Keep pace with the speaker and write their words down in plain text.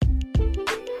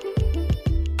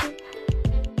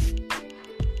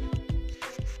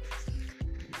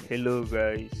Hello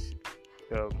guys.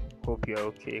 Hope you're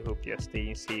okay. Hope you're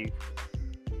staying safe.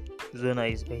 Zona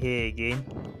is here again.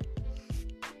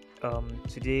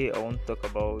 Today I want to talk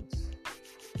about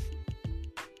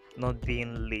not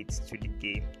being late to the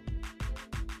game.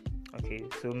 Okay,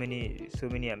 so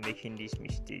many are making this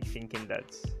mistake, thinking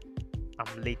that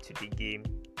I'm late to the game.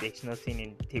 There's nothing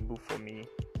in the table for me.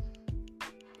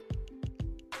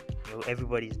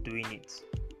 Everybody's doing it.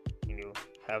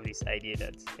 Have this idea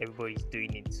that everybody's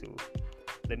doing it, so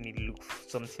let me look for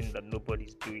something that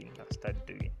nobody's doing and start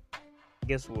doing.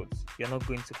 Guess what? You're not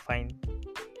going to find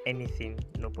anything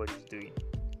nobody's doing.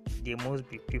 There must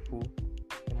be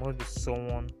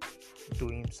someone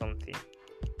doing something,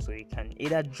 so you can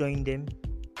either join them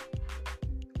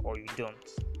or you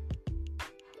don't.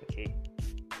 Okay,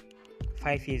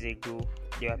 5 years ago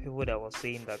there were people that were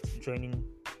saying that joining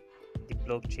the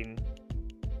blockchain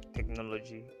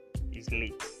technology is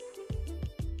late.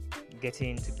 Getting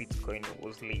into Bitcoin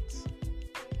was late.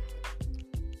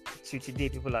 So today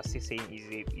people are still saying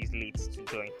is late to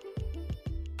join.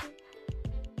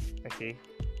 Okay,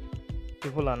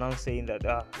 people are now saying that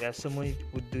there are so many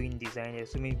people doing design, there are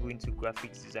so many people into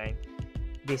graphics design.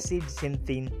 They said the same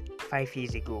thing 5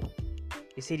 years ago.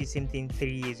 They said the same thing 3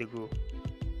 years ago.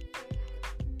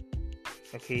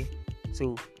 Okay,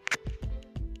 so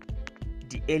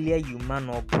the earlier you man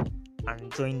up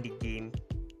and join the game,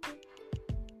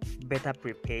 better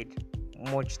prepared,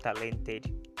 much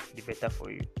talented, the better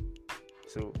for you.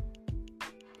 So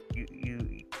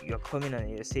you're coming and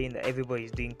you're saying that everybody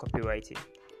is doing copywriting.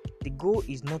 The goal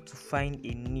is not to find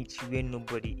a niche where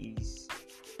nobody is.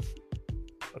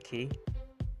 Okay,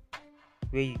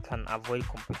 where you can avoid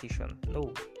competition.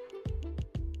 No,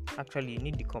 actually you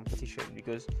need the competition,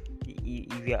 because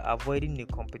if you're avoiding the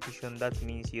competition, that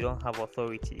means you don't have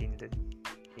authority in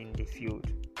the field,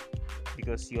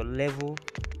 because your level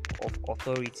of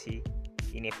authority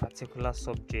in a particular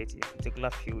subject, in a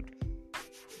particular field,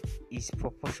 is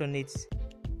proportionate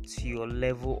to your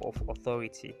level of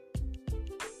authority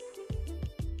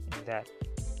in that.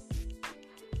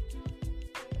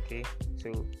 Okay,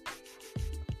 so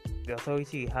the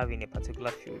authority you have in a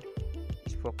particular field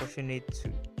is proportionate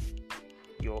to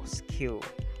your skill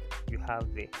you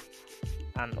have there,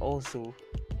 and also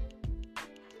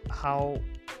how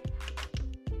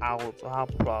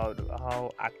proud, how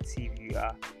active you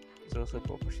are is also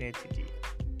proportionate to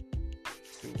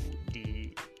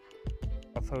the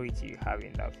authority you have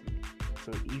in that field.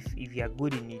 So if you are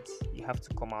good in it, you have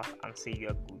to come out and say you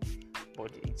are good.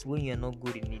 But it's when you're not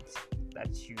good in it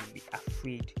that you'll be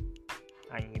afraid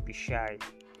and you'll be shy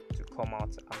to come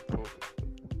out and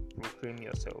proclaim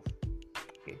yourself.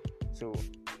 Okay, so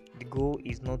the goal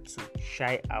is not to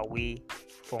shy away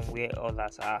from where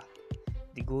others are.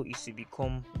 The goal is to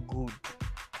become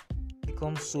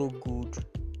so good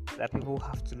that people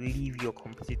have to leave your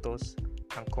competitors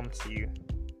and come to you.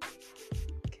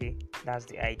 Okay, that's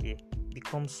the idea.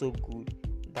 Become so good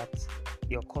that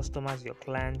your customers, your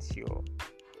clients, your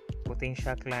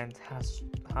potential clients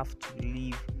have to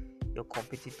leave your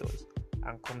competitors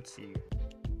and come to you.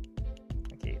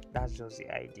 Okay, that's just the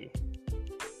idea,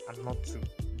 and not to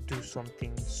do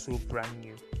something so brand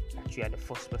new that you are the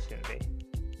first person there.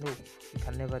 No, you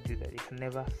can never do that. You can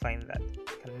never find that.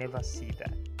 You can never see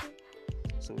that.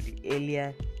 So the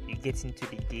earlier you get into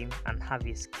the game and have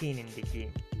a skin in the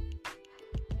game,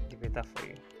 the better for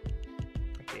you.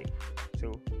 Okay,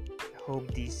 so I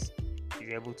hope this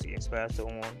is able to inspire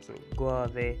someone. So go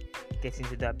out there, get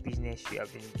into that business you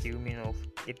have been dreaming of,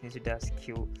 get into that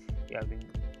skill you have been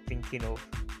thinking of,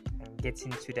 and get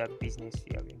into that business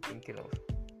you have been thinking of.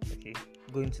 Okay,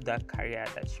 go into that career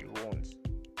that you want.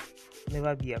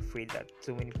 Never be afraid that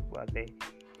so many people are there.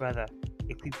 Rather,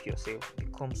 equip yourself,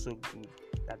 become so good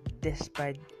that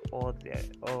despite all the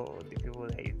people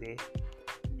that are there,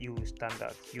 you will stand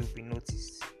out, you'll be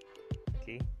noticed.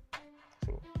 Okay,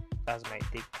 so that's my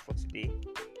take for today.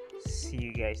 See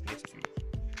you guys next week.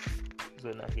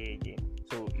 Zona here again.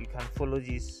 So you can follow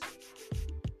this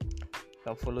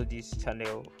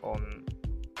channel on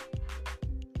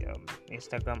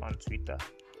Instagram and Twitter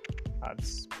at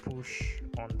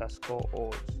push_odds.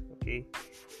 Okay,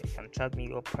 you can chat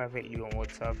me up privately on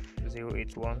WhatsApp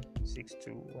 081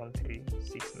 6213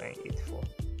 6984.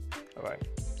 Alright,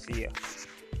 see ya.